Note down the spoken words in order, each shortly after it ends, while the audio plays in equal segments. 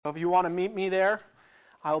If you want to meet me there,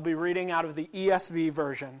 I will be reading out of the ESV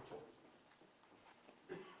version.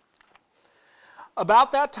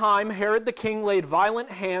 About that time, Herod the king laid violent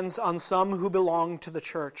hands on some who belonged to the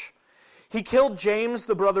church. He killed James,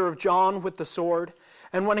 the brother of John, with the sword,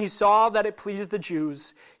 and when he saw that it pleased the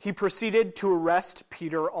Jews, he proceeded to arrest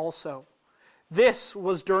Peter also. This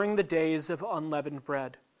was during the days of unleavened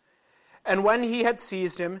bread. And when he had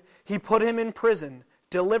seized him, he put him in prison,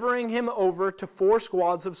 delivering him over to 4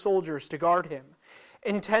 squads of soldiers to guard him,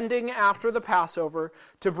 intending after the Passover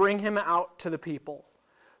to bring him out to the people.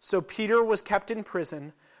 So Peter was kept in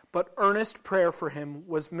prison, but earnest prayer for him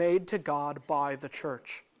was made to God by the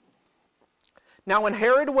church. Now when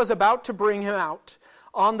Herod was about to bring him out,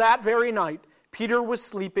 on that very night, Peter was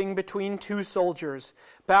sleeping between 2 soldiers,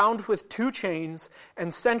 bound with 2 chains,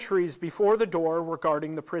 and sentries before the door were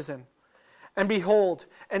guarding the prison. And behold,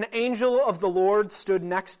 an angel of the Lord stood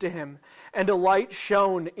next to him, and a light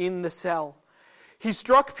shone in the cell. He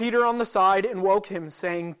struck Peter on the side and woke him,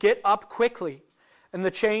 saying, "Get up quickly." And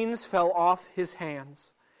the chains fell off his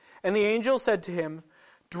hands. And the angel said to him,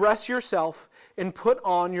 "Dress yourself and put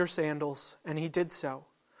on your sandals." And he did so.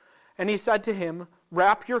 And he said to him,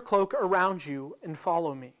 "Wrap your cloak around you and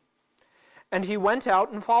follow me." And he went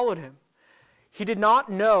out and followed him. He did not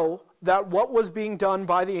know that what was being done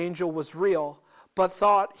by the angel was real, but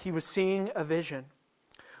thought he was seeing a vision.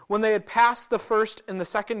 When they had passed the first and the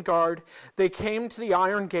second guard, they came to the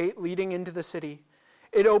iron gate leading into the city.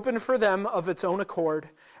 It opened for them of its own accord,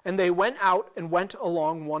 and they went out and went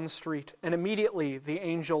along one street, and immediately the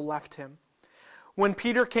angel left him. When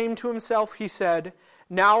Peter came to himself, he said,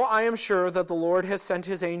 "Now I am sure that the Lord has sent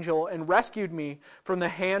his angel and rescued me from the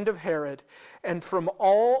hand of Herod and from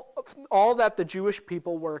all that the Jewish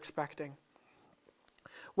people were expecting."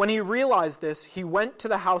 When he realized this, he went to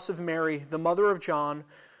the house of Mary, the mother of John,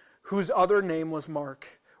 whose other name was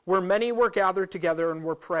Mark, where many were gathered together and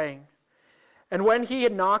were praying. And when he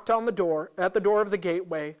had knocked on the door, at the door of the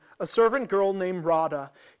gateway, a servant girl named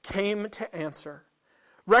Rhoda came to answer.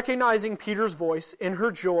 Recognizing Peter's voice, in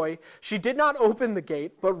her joy, she did not open the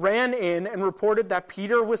gate, but ran in and reported that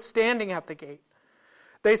Peter was standing at the gate.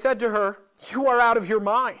 They said to her, "You are out of your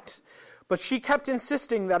mind." But she kept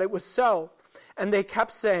insisting that it was so, and they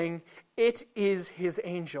kept saying, "It is his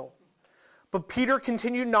angel." But Peter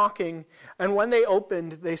continued knocking, and when they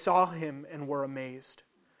opened, they saw him and were amazed.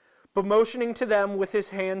 But motioning to them with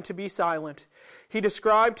his hand to be silent, he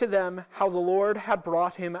described to them how the Lord had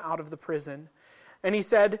brought him out of the prison. And he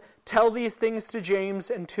said, "Tell these things to James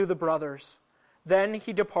and to the brothers." Then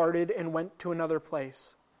he departed and went to another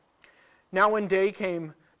place. Now when day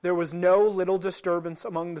came, there was no little disturbance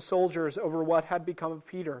among the soldiers over what had become of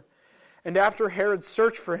Peter. And after Herod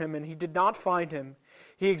searched for him and he did not find him,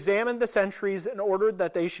 he examined the sentries and ordered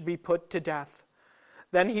that they should be put to death.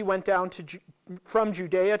 Then he went down from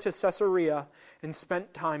Judea to Caesarea and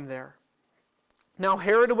spent time there. Now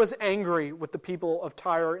Herod was angry with the people of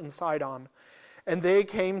Tyre and Sidon, and they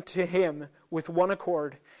came to him with one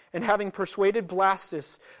accord, and having persuaded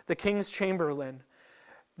Blastus, the king's chamberlain,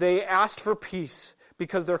 they asked for peace,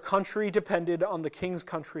 because their country depended on the king's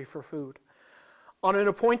country for food. On an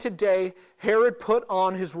appointed day, Herod put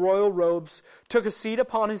on his royal robes, took a seat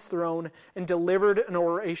upon his throne, and delivered an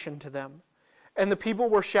oration to them. And the people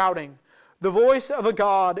were shouting, "The voice of a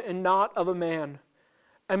God and not of a man."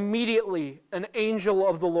 Immediately, an angel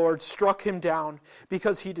of the Lord struck him down,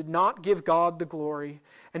 because he did not give God the glory,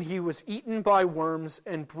 and he was eaten by worms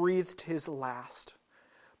and breathed his last.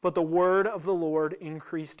 But the word of the Lord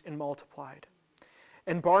increased and multiplied.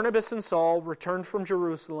 And Barnabas and Saul returned from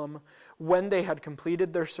Jerusalem when they had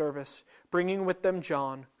completed their service, bringing with them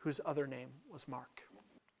John, whose other name was Mark.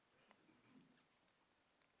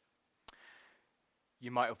 You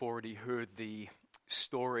might have already heard the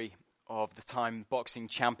story of the time boxing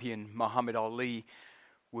champion Muhammad Ali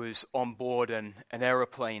was on board an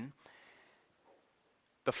aeroplane.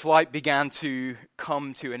 The flight began to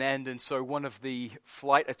come to an end, and so one of the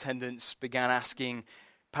flight attendants began asking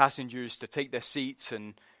passengers to take their seats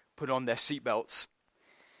and put on their seatbelts.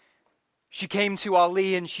 She came to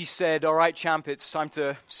Ali and she said, "All right, champ, it's time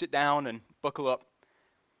to sit down and buckle up."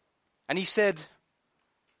 And he said,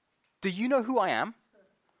 "Do you know who I am?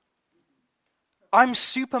 I'm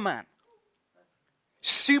Superman.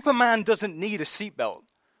 Superman doesn't need a seatbelt."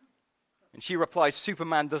 And she replies,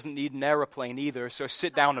 "Superman doesn't need an aeroplane either, so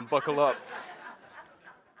sit down and buckle up."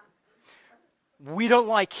 We don't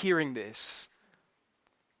like hearing this,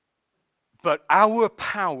 but our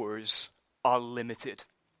powers are limited.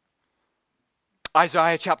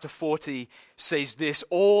 Isaiah chapter 40 says this,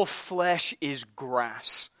 "All flesh is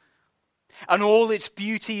grass, and all its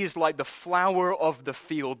beauty is like the flower of the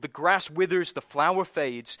field. The grass withers, the flower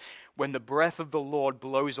fades. When the breath of the Lord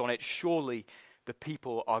blows on it, surely the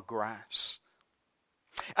people are grass.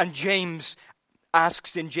 And James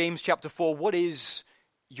asks in James chapter 4, what is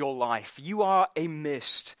your life? You are a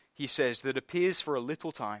mist, he says, that appears for a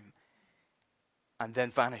little time and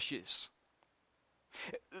then vanishes.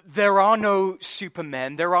 There are no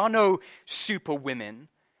supermen, there are no superwomen,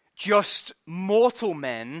 just mortal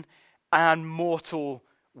men and mortal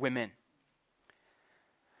women.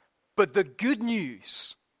 But the good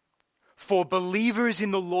news for believers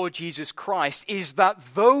in the Lord Jesus Christ is that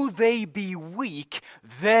though they be weak,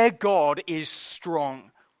 their God is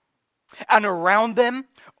strong. And around them,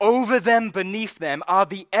 over them, beneath them, are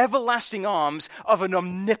the everlasting arms of an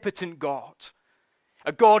omnipotent God.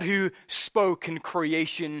 A God who spoke and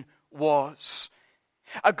creation was.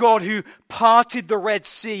 A God who parted the Red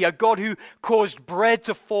Sea. A God who caused bread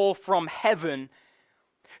to fall from heaven.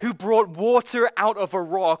 Who brought water out of a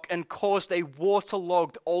rock and caused a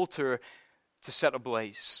waterlogged altar to set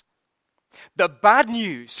ablaze. The bad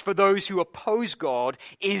news for those who oppose God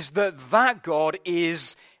is that that God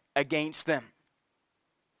is against them.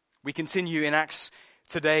 We continue in Acts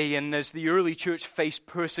today, and as the early church faced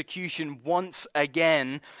persecution once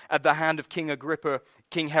again at the hand of King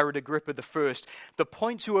Herod Agrippa I, the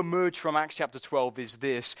point to emerge from Acts chapter 12 is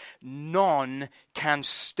this: none can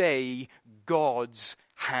stay God's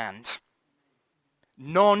hand.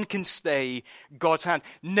 None can stay God's hand.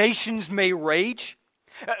 Nations may rage.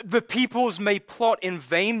 The peoples may plot in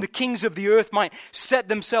vain. The kings of the earth might set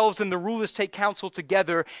themselves and the rulers take counsel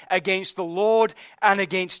together against the Lord and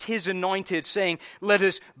against his anointed, saying, let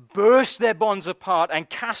us burst their bonds apart and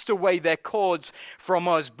cast away their cords from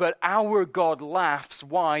us. But our God laughs.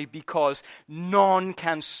 Why? Because none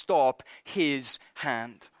can stop his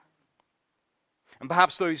hand. And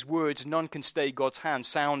perhaps those words, none can stay God's hand,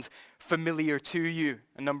 sound familiar to you.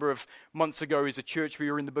 A number of months ago as a church,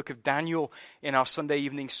 we were in the book of Daniel in our Sunday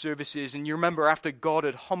evening services. And you remember after God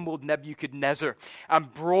had humbled Nebuchadnezzar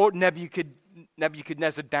and brought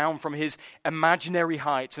Nebuchadnezzar down from his imaginary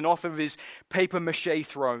heights and off of his papier-mâché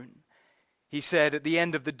throne, he said, at the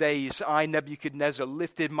end of the days, I, Nebuchadnezzar,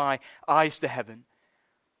 lifted my eyes to heaven,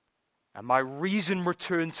 and my reason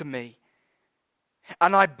returned to me.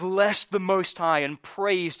 And I blessed the Most High and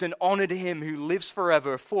praised and honored him who lives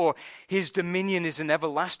forever, for his dominion is an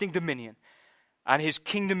everlasting dominion, and his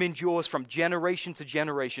kingdom endures from generation to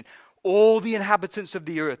generation. All the inhabitants of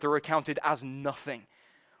the earth are accounted as nothing,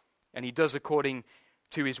 and he does according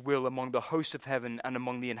to his will among the hosts of heaven and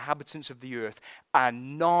among the inhabitants of the earth,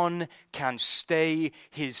 and none can stay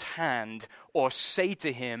his hand or say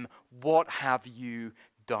to him, what have you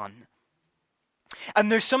done?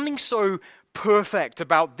 And there's something so perfect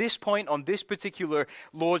about this point on this particular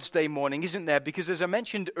Lord's Day morning, isn't there? Because as I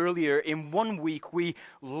mentioned earlier, in 1 week we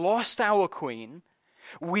lost our queen,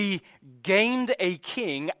 we gained a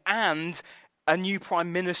king and a new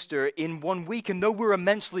prime minister in 1 week. And though we're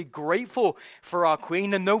immensely grateful for our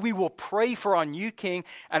queen, and though we will pray for our new king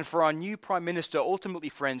and for our new prime minister, ultimately,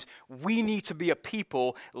 friends, we need to be a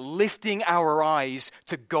people lifting our eyes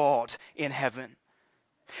to God in heaven.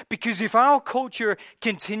 Because if our culture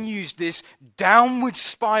continues this downward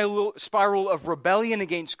spiral of rebellion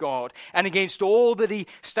against God and against all that he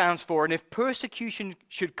stands for, and if persecution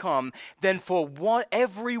should come, then for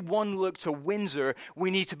every one look to Windsor, we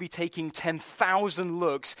need to be taking 10,000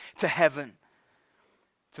 looks to heaven,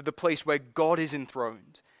 to the place where God is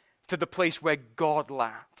enthroned, to the place where God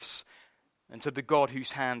laughs, and to the God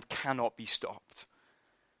whose hand cannot be stopped.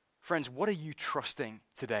 Friends, what are you trusting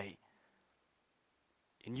today?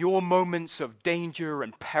 In your moments of danger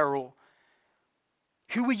and peril,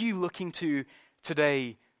 who are you looking to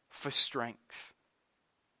today for strength?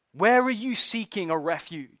 Where are you seeking a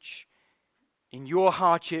refuge in your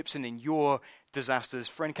hardships and in your disasters?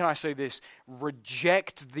 Friend, can I say this?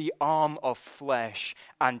 Reject the arm of flesh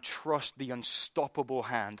and trust the unstoppable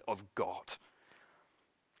hand of God.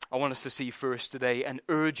 I want us to see first today an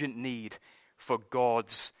urgent need for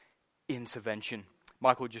God's intervention.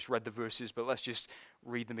 Michael just read the verses, but let's just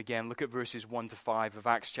read them again. Look at verses 1 to 5 of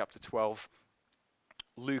Acts chapter 12.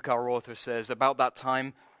 Luke, our author, says, about that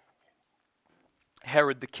time,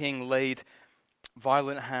 Herod the king laid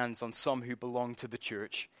violent hands on some who belonged to the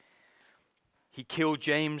church. He killed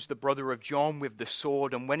James, the brother of John, with the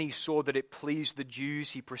sword, and when he saw that it pleased the Jews,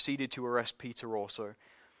 he proceeded to arrest Peter also.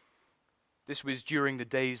 This was during the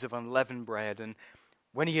days of unleavened bread, and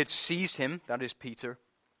when he had seized him, that is Peter,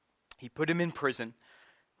 he put him in prison,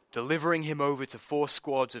 delivering him over to 4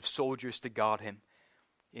 squads of soldiers to guard him,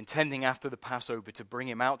 intending after the Passover to bring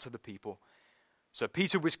him out to the people. So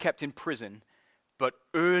Peter was kept in prison, but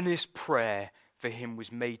earnest prayer for him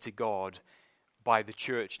was made to God by the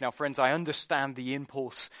church. Now, friends, I understand the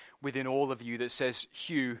impulse within all of you that says,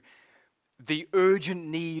 Hugh, the urgent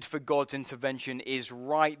need for God's intervention is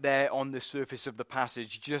right there on the surface of the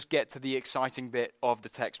passage. Just get to the exciting bit of the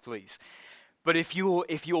text, please. But if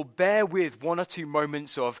you'll bear with one or two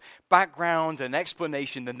moments of background and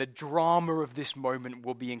explanation, then the drama of this moment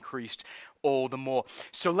will be increased all the more.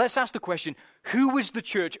 So let's ask the question, who was the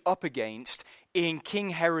church up against in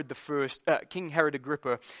King Herod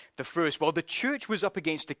Agrippa the First? Well, the church was up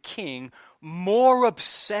against a king more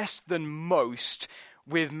obsessed than most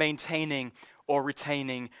with maintaining or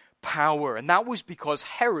retaining power. And that was because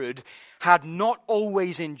Herod had not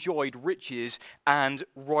always enjoyed riches and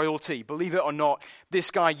royalty. Believe it or not,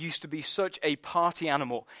 this guy used to be such a party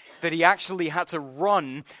animal that he actually had to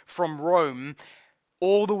run from Rome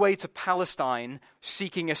all the way to Palestine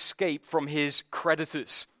seeking escape from his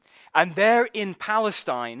creditors. And there in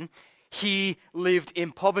Palestine, he lived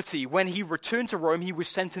in poverty. When he returned to Rome, he was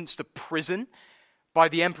sentenced to prison by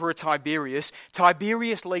the Emperor Tiberius.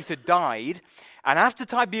 Tiberius later died, and after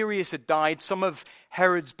Tiberius had died, some of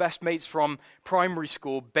Herod's best mates from primary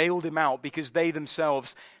school bailed him out because they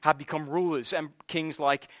themselves had become rulers, and kings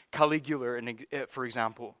like Caligula, for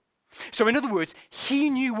example. So in other words, he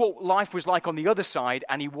knew what life was like on the other side,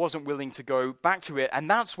 and he wasn't willing to go back to it, and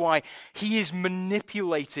that's why he is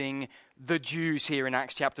manipulating the Jews here in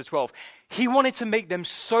Acts chapter 12. He wanted to make them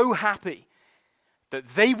so happy that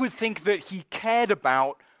they would think that he cared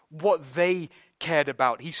about what they cared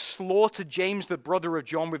about. He slaughtered James, the brother of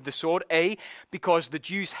John, with the sword, A, because the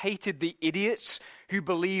Jews hated the idiots who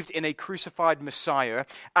believed in a crucified Messiah,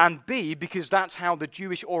 and B, because that's how the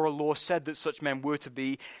Jewish oral law said that such men were to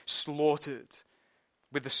be slaughtered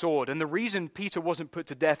with the sword. And the reason Peter wasn't put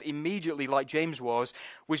to death immediately like James was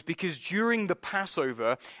because during the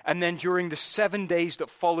Passover and then during the 7 days that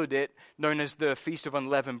followed it, known as the Feast of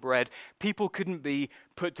Unleavened Bread, people couldn't be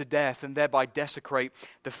put to death and thereby desecrate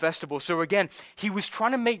the festival. So again, he was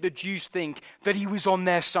trying to make the Jews think that he was on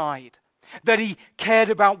their side, that he cared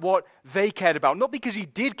about what they cared about. Not because he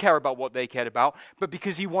did care about what they cared about, but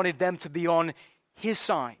because he wanted them to be on his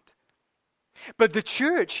side. But the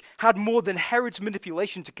church had more than Herod's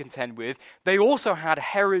manipulation to contend with. They also had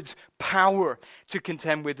Herod's power to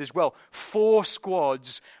contend with as well. 4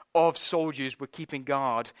 squads of soldiers were keeping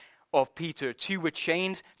guard of Peter. 2 were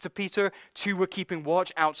chained to Peter. 2 were keeping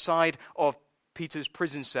watch outside of Peter's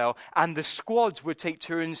prison cell. And the squads would take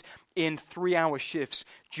turns in 3-hour shifts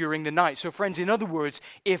during the night. So friends, in other words,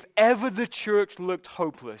 if ever the church looked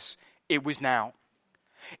hopeless, it was now.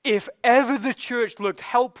 If ever the church looked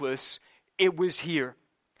helpless, it was here.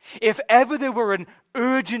 If ever there were an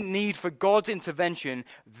urgent need for God's intervention,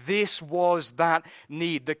 this was that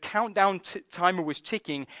need. The countdown timer was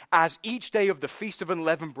ticking as each day of the Feast of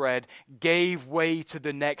Unleavened Bread gave way to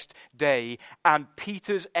the next day, and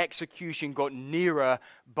Peter's execution got nearer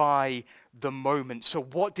by the moment. So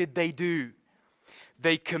what did they do?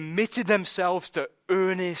 They committed themselves to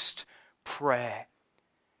earnest prayer.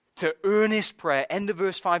 To earnest prayer. End of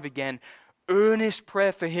verse 5 again. Earnest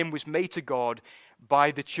prayer for him was made to God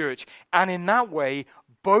by the church. And in that way,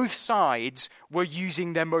 both sides were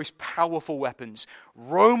using their most powerful weapons.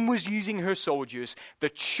 Rome was using her soldiers. The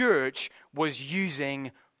church was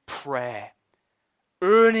using prayer.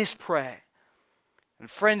 Earnest prayer. And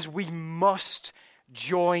friends, we must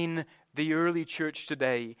join the early church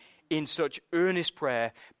today in such earnest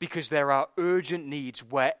prayer because there are urgent needs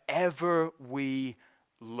wherever we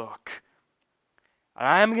look. And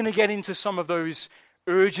I am going to get into some of those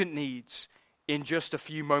urgent needs in just a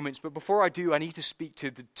few moments. But before I do, I need to speak to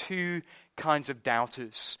the 2 kinds of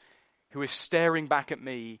doubters who are staring back at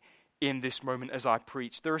me in this moment as I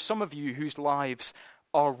preach. There are some of you whose lives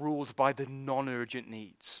are ruled by the non-urgent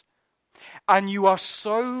needs. And you are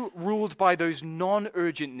so ruled by those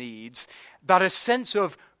non-urgent needs that a sense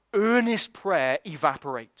of earnest prayer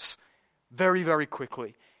evaporates very, very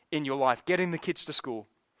quickly in your life. Getting the kids to school,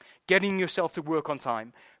 getting yourself to work on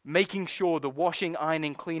time, making sure the washing,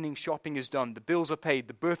 ironing, cleaning, shopping is done, the bills are paid,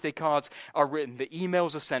 the birthday cards are written, the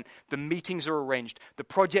emails are sent, the meetings are arranged, the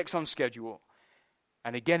project's on schedule.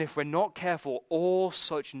 And again, if we're not careful, all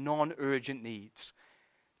such non-urgent needs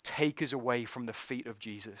take us away from the feet of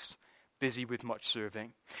Jesus, busy with much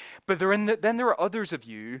serving. But then there are others of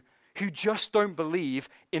you who just don't believe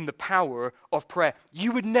in the power of prayer.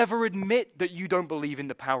 You would never admit that you don't believe in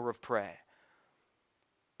the power of prayer.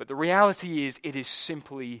 But the reality is, it is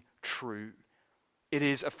simply true. It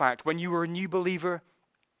is a fact. When you were a new believer,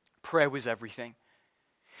 prayer was everything.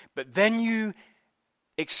 But then you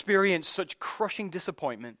experienced such crushing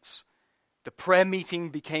disappointments The prayer meeting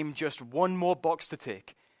became just one more box to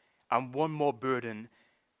tick and one more burden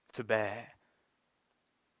to bear.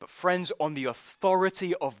 But friends, on the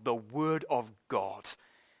authority of the Word of God,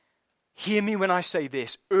 hear me when I say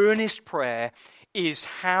this: earnest prayer is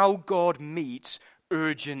how God meets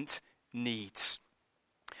urgent needs.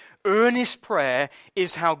 Earnest prayer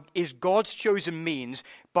is God's chosen means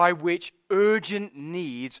by which urgent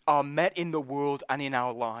needs are met in the world and in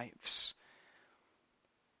our lives.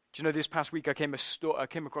 Do you know, this past week I came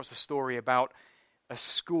across a story about a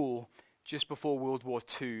school just before World War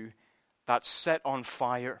II that set on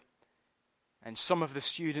fire. And some of the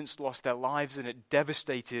students lost their lives, and it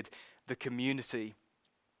devastated the community.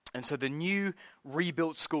 And so the new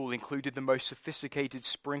rebuilt school included the most sophisticated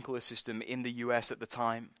sprinkler system in the US at the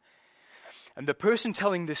time. And the person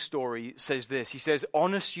telling this story says this. He says,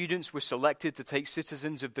 honor students were selected to take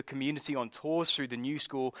citizens of the community on tours through the new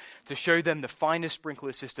school to show them the finest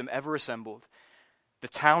sprinkler system ever assembled. The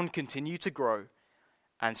town continued to grow,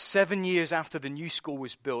 and 7 years after the new school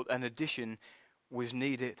was built, an addition was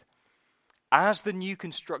needed. As the new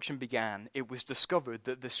construction began, it was discovered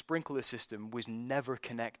that the sprinkler system was never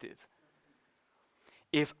connected.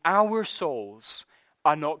 If our souls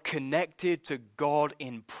are not connected to God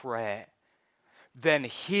in prayer, then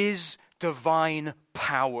His divine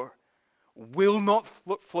power will not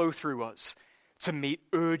flow through us to meet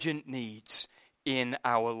urgent needs in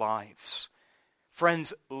our lives.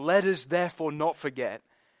 Friends, let us therefore not forget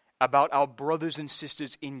about our brothers and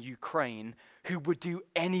sisters in Ukraine who would do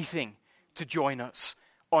anything to join us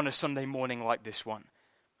on a Sunday morning like this one.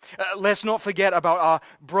 Let's not forget about our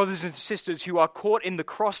brothers and sisters who are caught in the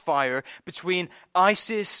crossfire between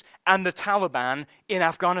ISIS and the Taliban in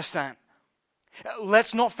Afghanistan.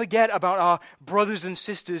 Let's not forget about our brothers and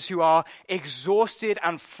sisters who are exhausted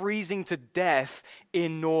and freezing to death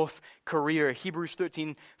in North Korea. Hebrews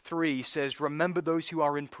 13:3 says, remember those who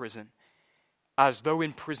are in prison, as though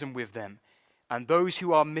in prison with them, and those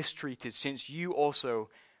who are mistreated, since you also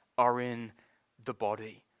are in the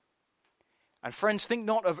body. And friends, think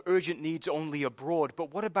not of urgent needs only abroad,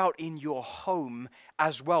 but what about in your home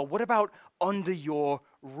as well? What about under your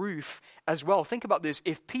roof as well? Think about this.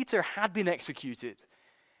 If Peter had been executed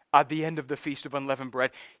at the end of the Feast of Unleavened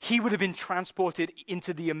Bread, he would have been transported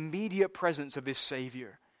into the immediate presence of his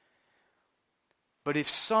Savior. But if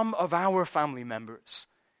some of our family members,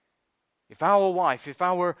 if our wife, if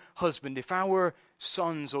our husband, if our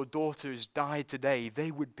sons or daughters died today,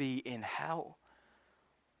 they would be in hell.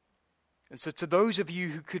 And so to those of you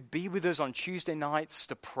who could be with us on Tuesday nights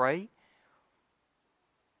to pray,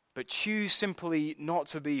 but choose simply not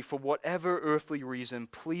to be for whatever earthly reason,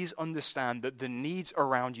 please understand that the needs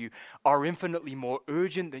around you are infinitely more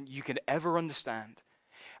urgent than you can ever understand.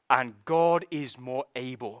 And God is more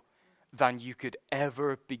able than you could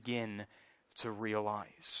ever begin to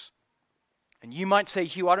realize. And you might say,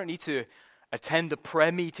 Hugh, I don't need to attend a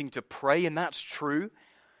prayer meeting to pray, and that's true.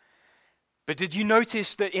 But did you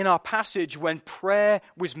notice that in our passage, when prayer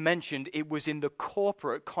was mentioned, it was in the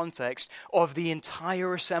corporate context of the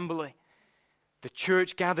entire assembly? The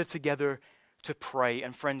church gathered together to pray,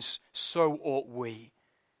 and friends, so ought we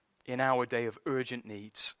in our day of urgent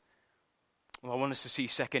needs. Well, I want us to see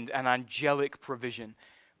second, an angelic provision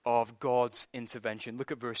of God's intervention.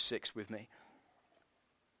 Look at verse 6 with me.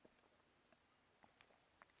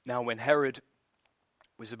 Now, when Herod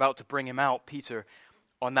was about to bring him out, Peter,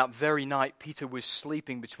 on that very night, Peter was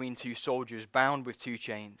sleeping between two soldiers, bound with two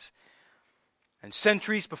chains. And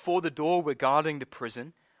sentries before the door were guarding the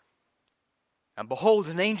prison. And behold,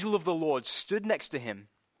 an angel of the Lord stood next to him,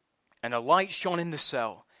 and a light shone in the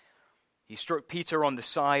cell. He struck Peter on the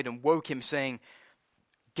side and woke him, saying,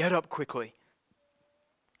 "Get up quickly."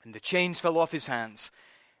 And the chains fell off his hands.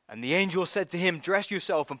 And the angel said to him, "Dress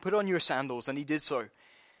yourself and put on your sandals." And he did so.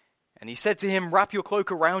 And he said to him, "Wrap your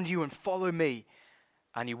cloak around you and follow me."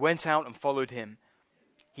 And he went out and followed him.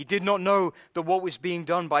 He did not know that what was being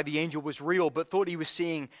done by the angel was real, but thought he was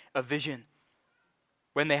seeing a vision.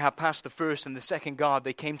 When they had passed the first and the second guard,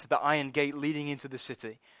 they came to the iron gate leading into the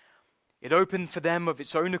city. It opened for them of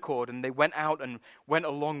its own accord, and they went out and went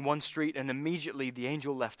along one street, and immediately the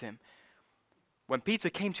angel left him. When Peter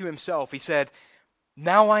came to himself, he said,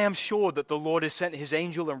 "Now I am sure that the Lord has sent his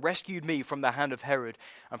angel and rescued me from the hand of Herod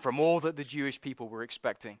and from all that the Jewish people were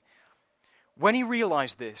expecting." When he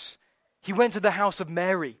realized this, he went to the house of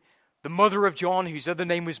Mary, the mother of John, whose other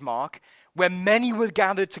name was Mark, where many were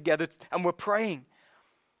gathered together and were praying.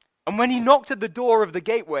 And when he knocked at the door of the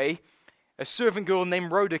gateway, a servant girl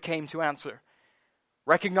named Rhoda came to answer.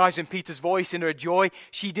 Recognizing Peter's voice in her joy,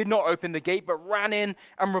 she did not open the gate, but ran in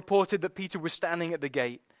and reported that Peter was standing at the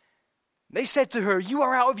gate. They said to her, "You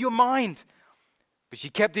are out of your mind." But she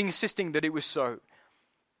kept insisting that it was so.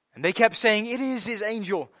 And they kept saying, "It is his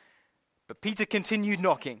angel." But Peter continued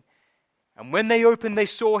knocking. And when they opened, they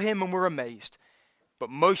saw him and were amazed. But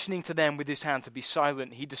motioning to them with his hand to be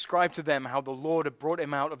silent, he described to them how the Lord had brought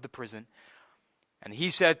him out of the prison. And he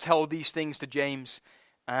said, "Tell these things to James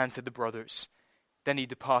and to the brothers." Then he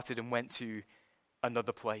departed and went to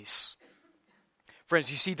another place. Friends,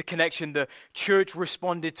 you see the connection. The church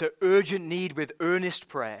responded to urgent need with earnest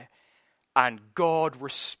prayer, and God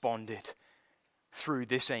responded through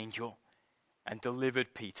this angel and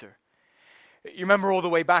delivered Peter. You remember all the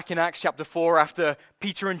way back in Acts chapter 4, after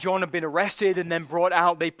Peter and John had been arrested and then brought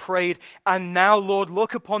out, they prayed, "And now, Lord,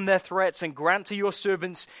 look upon their threats and grant to your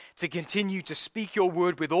servants to continue to speak your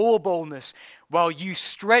word with all boldness, while you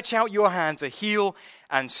stretch out your hand to heal,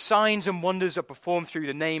 and signs and wonders are performed through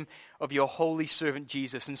the name of your holy servant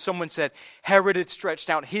Jesus." And someone said Herod had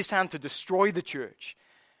stretched out his hand to destroy the church.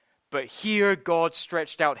 But here God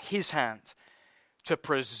stretched out his hand to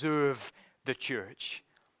preserve the church.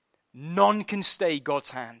 None can stay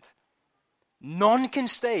God's hand. None can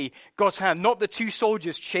stay God's hand. Not the two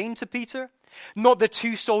soldiers chained to Peter. Not the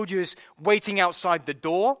two soldiers waiting outside the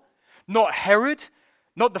door. Not Herod.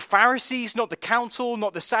 Not the Pharisees. Not the council.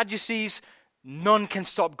 Not the Sadducees. None can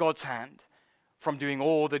stop God's hand from doing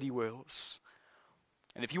all that he wills.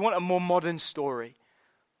 And if you want a more modern story,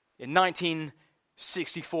 in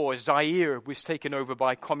 1964, Zaire was taken over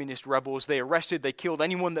by communist rebels. They arrested, they killed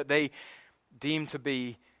anyone that they deemed to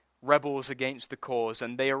be rebels against the cause,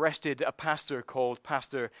 and they arrested a pastor called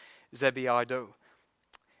Pastor Zebi Ido.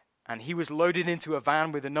 And he was loaded into a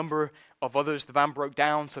van with a number of others. The van broke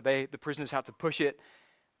down, so the prisoners had to push it.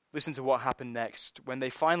 Listen to what happened next. When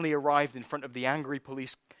they finally arrived in front of the angry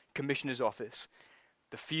police commissioner's office,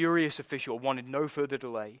 the furious official wanted no further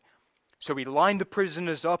delay. So he lined the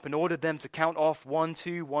prisoners up and ordered them to count off 1,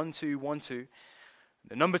 2, 1, 2, 1, 2.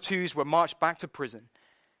 The number twos were marched back to prison.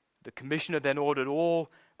 The commissioner then ordered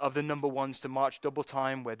all of the number ones to march double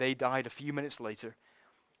time, where they died a few minutes later.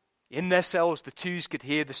 In their cells, the twos could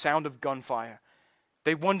hear the sound of gunfire.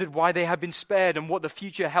 They wondered why they had been spared and what the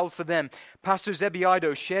future held for them. Pastor Zebi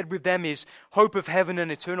Ido shared with them his hope of heaven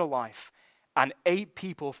and eternal life. And 8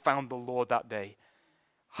 people found the Lord that day.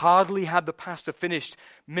 Hardly had the pastor finished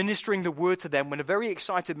ministering the word to them when a very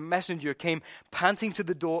excited messenger came panting to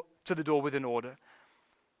the door with an order.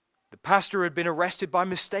 The pastor had been arrested by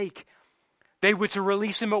mistake. They were to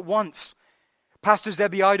release him at once. Pastor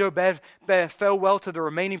Zebi Ido bade farewell to the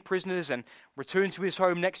remaining prisoners and returned to his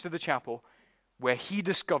home next to the chapel, where he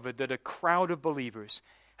discovered that a crowd of believers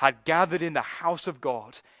had gathered in the house of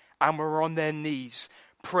God and were on their knees,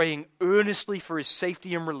 praying earnestly for his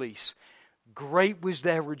safety and release. Great was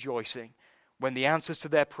their rejoicing when the answers to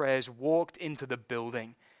their prayers walked into the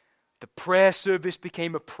building. The prayer service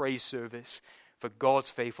became a praise service for God's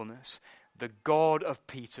faithfulness. The God of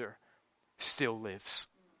Peter still lives.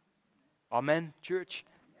 Amen, church?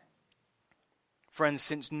 Friends,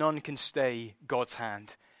 since none can stay God's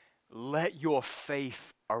hand, let your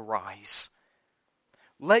faith arise.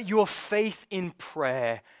 Let your faith in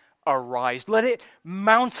prayer arise. Let it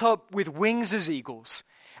mount up with wings as eagles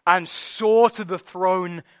and soar to the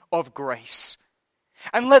throne of grace.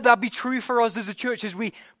 And let that be true for us as a church as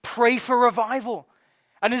we pray for revival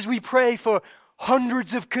and as we pray for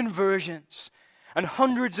hundreds of conversions and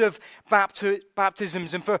hundreds of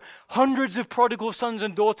baptisms and for hundreds of prodigal sons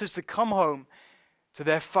and daughters to come home to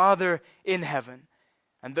their Father in heaven,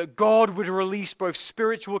 and that God would release both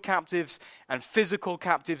spiritual captives and physical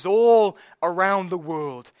captives all around the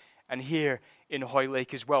world and here in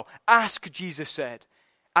Hoylake as well. Ask, Jesus said,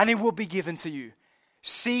 and it will be given to you.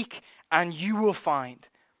 Seek and you will find.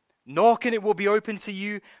 Knock and it will be opened to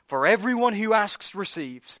you. For everyone who asks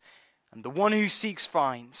receives, and the one who seeks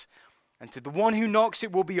finds. And to the one who knocks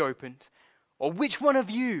it will be opened. Or which one of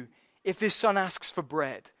you, if his son asks for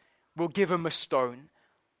bread, will give him a stone?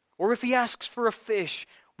 Or if he asks for a fish,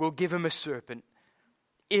 will give him a serpent?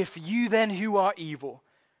 If you then who are evil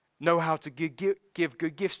know how to give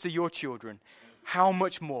good gifts to your children, how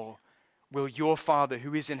much more will your Father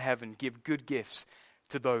who is in heaven give good gifts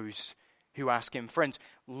to those who ask him? Friends,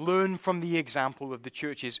 learn from the example of the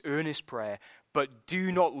church's earnest prayer, but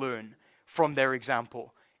do not learn from their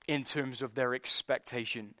example in terms of their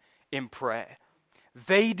expectation in prayer.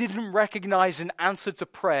 They didn't recognize an answer to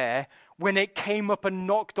prayer when it came up and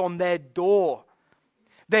knocked on their door.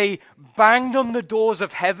 They banged on the doors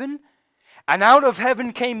of heaven, and out of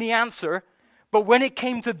heaven came the answer, but when it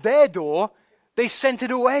came to their door, they sent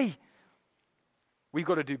it away. We've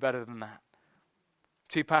got to do better than that.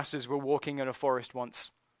 2 pastors were walking in a forest once.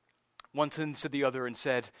 One turned to the other and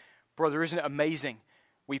said, brother, isn't it amazing?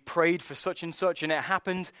 We prayed for such and such, and it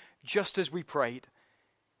happened just as we prayed.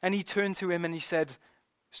 And he turned to him and he said,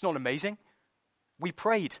 it's not amazing. We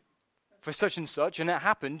prayed for such and such, and it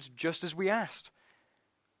happened just as we asked.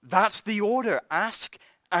 That's the order. Ask,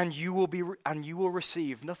 and you will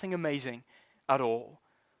receive. Nothing amazing at all.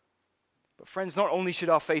 But friends, not only should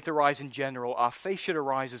our faith arise in general, our faith should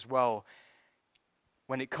arise as well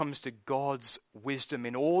when it comes to God's wisdom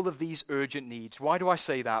in all of these urgent needs. Why do I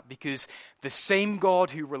say that? Because the same God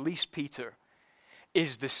who released Peter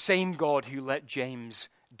is the same God who let James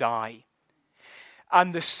die.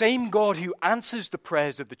 And the same God who answers the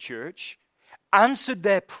prayers of the church answered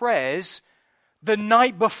their prayers the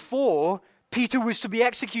night before Peter was to be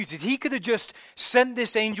executed. He could have just sent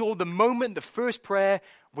this angel the moment the first prayer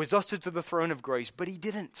was uttered to the throne of grace, but he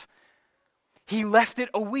didn't. He left it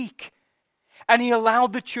a week, and he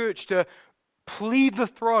allowed the church to plead the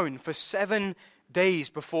throne for 7 days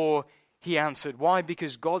before he answered. Why?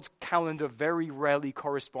 Because God's calendar very rarely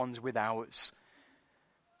corresponds with ours.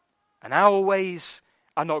 And our ways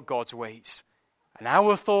are not God's ways. And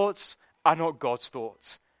our thoughts are not God's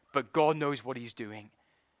thoughts. But God knows what he's doing.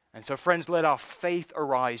 And so, friends, let our faith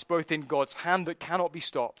arise, both in God's hand that cannot be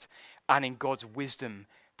stopped and in God's wisdom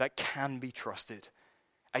that can be trusted.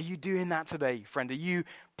 Are you doing that today, friend? Are you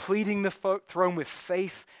pleading the throne with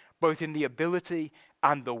faith, both in the ability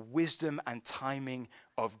and the wisdom and timing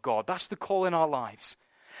of God? That's the call in our lives.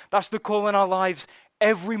 That's the call in our lives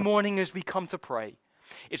every morning as we come to pray.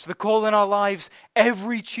 It's the call in our lives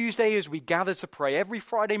every Tuesday as we gather to pray, every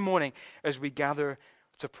Friday morning as we gather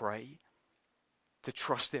to pray, to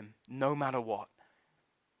trust him no matter what,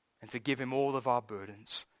 and to give him all of our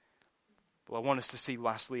burdens. Well, I want us to see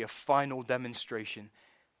lastly a final demonstration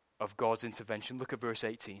of God's intervention. Look at verse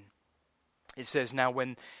 18. It says, now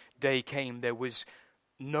when day came, there was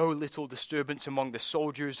no little disturbance among the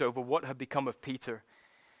soldiers over what had become of Peter.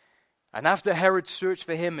 And after Herod searched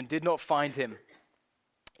for him and did not find him,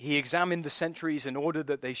 he examined the sentries and ordered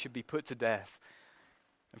that they should be put to death.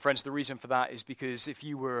 And friends, the reason for that is because if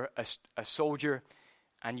you were a soldier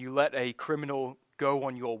and you let a criminal go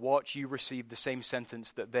on your watch, you received the same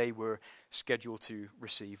sentence that they were scheduled to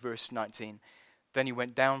receive. Verse 19. Then he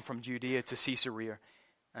went down from Judea to Caesarea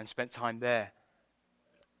and spent time there.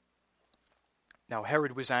 Now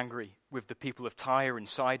Herod was angry with the people of Tyre and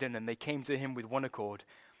Sidon, and they came to him with one accord.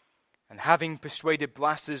 And having persuaded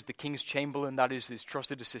Blastus, the king's chamberlain, that is his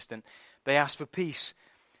trusted assistant, they asked for peace,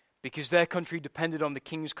 because their country depended on the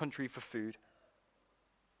king's country for food.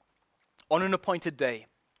 On an appointed day,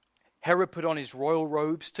 Herod put on his royal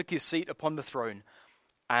robes, took his seat upon the throne,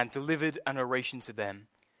 and delivered an oration to them.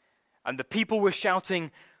 And the people were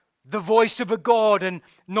shouting, "The voice of a God and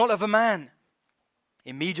not of a man."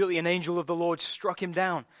 Immediately an angel of the Lord struck him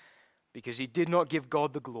down, because he did not give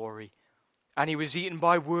God the glory. And he was eaten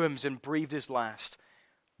by worms and breathed his last.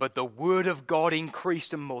 But the word of God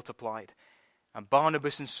increased and multiplied. And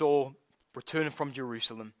Barnabas and Saul returned from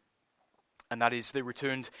Jerusalem. And that is, they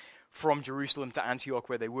returned from Jerusalem to Antioch,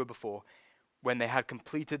 where they were before, when they had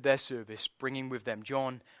completed their service, bringing with them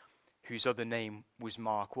John, whose other name was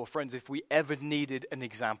Mark. Well, friends, if we ever needed an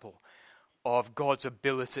example of God's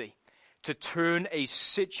ability to turn a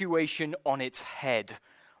situation on its head,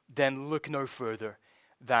 then look no further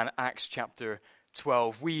than Acts chapter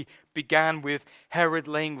 12. We began with Herod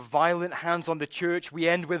laying violent hands on the church. We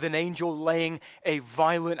end with an angel laying a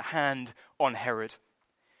violent hand on Herod.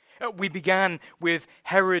 We began with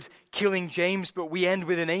Herod killing James, but we end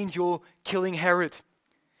with an angel killing Herod.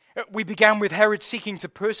 We began with Herod seeking to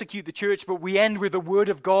persecute the church, but we end with the word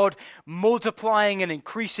of God multiplying and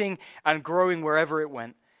increasing and growing wherever it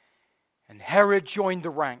went. And Herod joined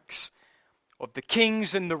the ranks of the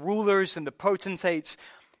kings and the rulers and the potentates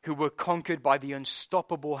who were conquered by the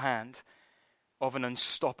unstoppable hand of an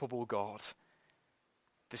unstoppable God.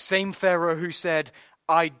 The same Pharaoh who said,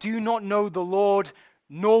 "I do not know the Lord,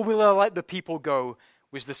 nor will I let the people go,"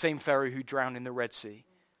 was the same Pharaoh who drowned in the Red Sea.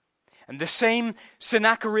 And the same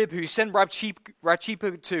Sennacherib who sent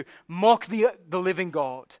Rabshakeh to mock the living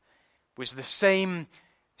God was the same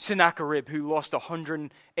Sennacherib who lost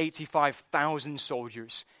 185,000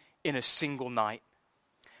 soldiers in a single night.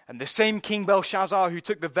 And the same King Belshazzar who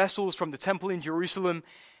took the vessels from the temple in Jerusalem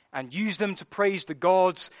and used them to praise the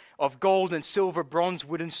gods of gold and silver, bronze,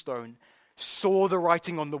 wood, and stone, saw the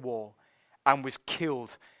writing on the wall and was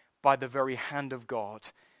killed by the very hand of God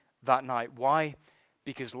that night. Why?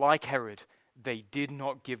 Because like Herod, they did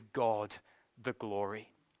not give God the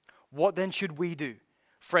glory. What then should we do?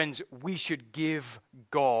 Friends, we should give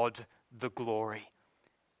God the glory.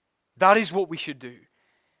 That is what we should do.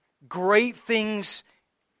 Great things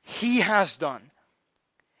He has done.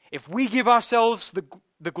 If we give ourselves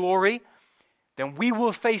the glory, then we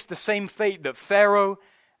will face the same fate that Pharaoh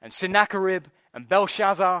and Sennacherib and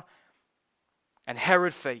Belshazzar and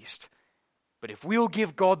Herod faced. But if we'll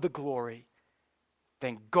give God the glory,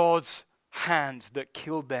 then God's hand that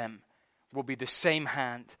killed them will be the same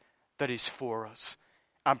hand that is for us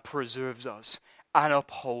and preserves us and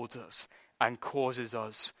upholds us and causes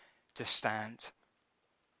us to stand.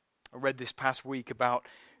 I read this past week about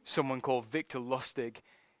someone called Victor Lustig.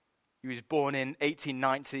 He was born in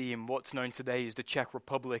 1890 in what's known today as the Czech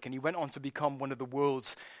Republic, and he went on to become one of the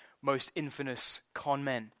world's most infamous con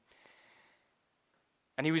men.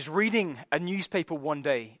 And he was reading a newspaper one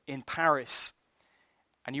day in Paris,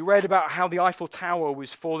 and he read about how the Eiffel Tower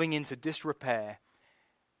was falling into disrepair,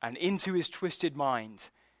 and into his twisted mind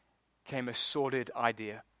came a sordid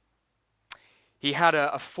idea. He had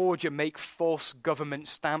a forger make false government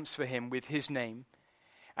stamps for him with his name,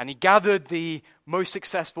 and he gathered the most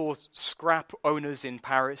successful scrap owners in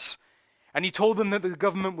Paris, and he told them that the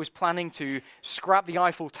government was planning to scrap the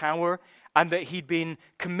Eiffel Tower and that he'd been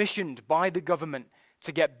commissioned by the government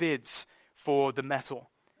to get bids for the metal.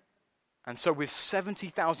 And so with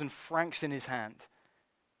 70,000 francs in his hand,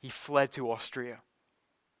 he fled to Austria.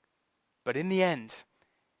 But in the end,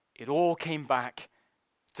 it all came back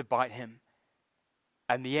to bite him.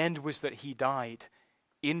 And the end was that he died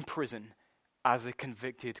in prison as a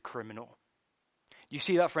convicted criminal. You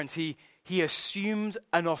see that, friends? He assumed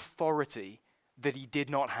an authority that he did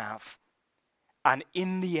not have. And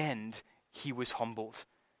in the end, he was humbled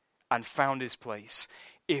and found his place.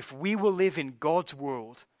 If we will live in God's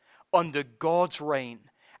world, under God's reign,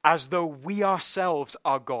 as though we ourselves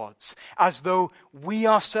are gods, as though we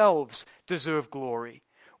ourselves deserve glory,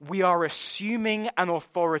 we are assuming an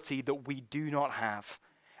authority that we do not have.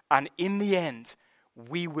 And in the end,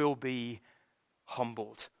 we will be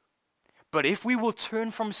humbled. But if we will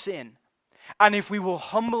turn from sin, and if we will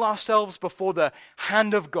humble ourselves before the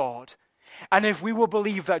hand of God, and if we will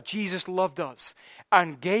believe that Jesus loved us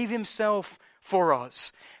and gave himself for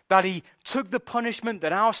us, that he took the punishment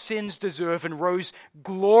that our sins deserve and rose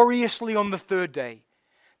gloriously on the third day,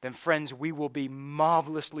 then friends, we will be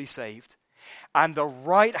marvelously saved. And the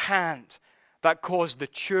right hand that caused the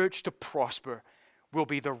church to prosper will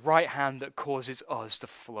be the right hand that causes us to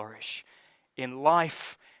flourish in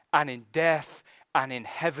life and in death and in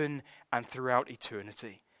heaven and throughout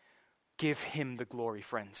eternity. Give him the glory,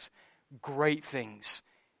 friends. Great things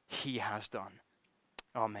he has done.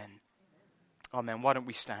 Amen. Amen. Why don't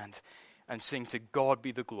we stand and sing "To God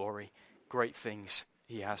be the glory, great things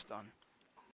he has done."